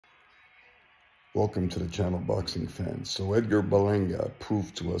Welcome to the channel, boxing fans. So Edgar Berlanga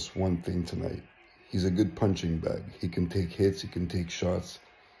proved to us one thing tonight. He's a good punching bag. He can take hits, he can take shots.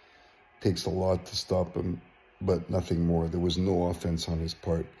 Takes a lot to stop him, but nothing more. There was no offense on his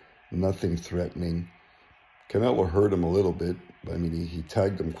part, nothing threatening. Canelo hurt him a little bit. I mean, he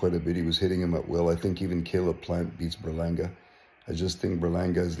tagged him quite a bit. He was hitting him at will. I think even Caleb Plant beats Berlanga. I just think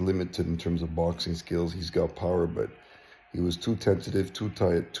Berlanga is limited in terms of boxing skills. He's got power, but he was too tentative, too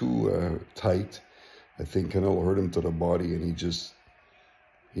tight. I think Canelo hurt him to the body, and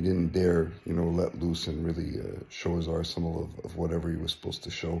he didn't dare, let loose and really show his arsenal of whatever he was supposed to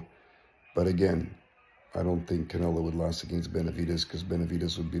show. But again, I don't think Canelo would last against Benavidez, because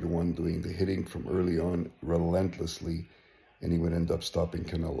Benavidez would be the one doing the hitting from early on relentlessly, and he would end up stopping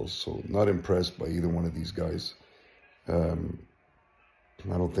Canelo. So not impressed by either one of these guys. I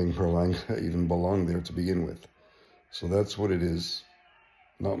don't think Berlanga even belonged there to begin with. So that's what it is.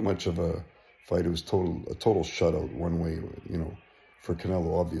 Not much of a fight. It was a total shutout one way, for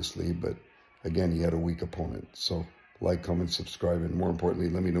Canelo, obviously. But again, he had a weak opponent. So like, comment, subscribe, and more importantly,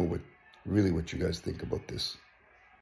 let me know what you guys think about this.